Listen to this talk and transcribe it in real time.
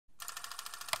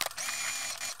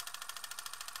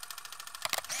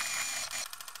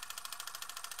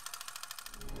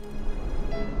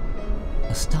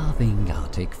A starving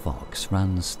Arctic fox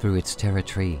runs through its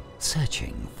territory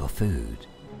searching for food.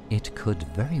 It could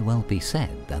very well be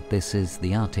said that this is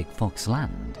the Arctic fox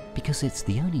land because it's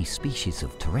the only species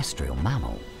of terrestrial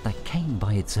mammal that came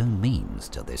by its own means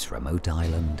to this remote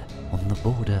island on the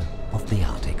border of the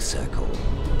Arctic Circle.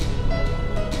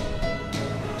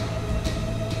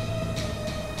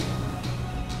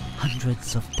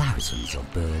 Hundreds of thousands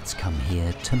of birds come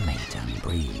here to mate and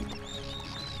breed.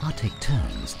 Arctic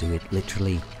terns do it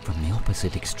literally from the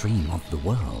opposite extreme of the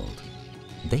world.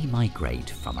 They migrate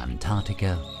from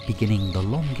Antarctica, beginning the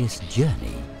longest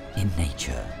journey in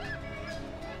nature.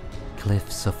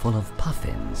 Cliffs are full of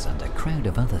puffins and a crowd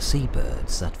of other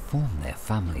seabirds that form their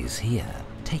families here,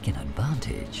 taking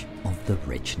advantage of the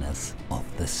richness of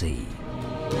the sea.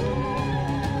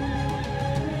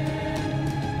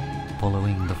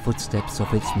 Following the footsteps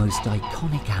of its most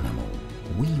iconic animal,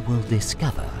 we will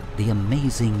discover the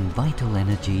amazing vital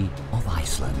energy of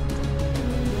Iceland.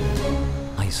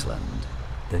 Iceland,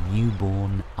 the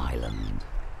newborn island.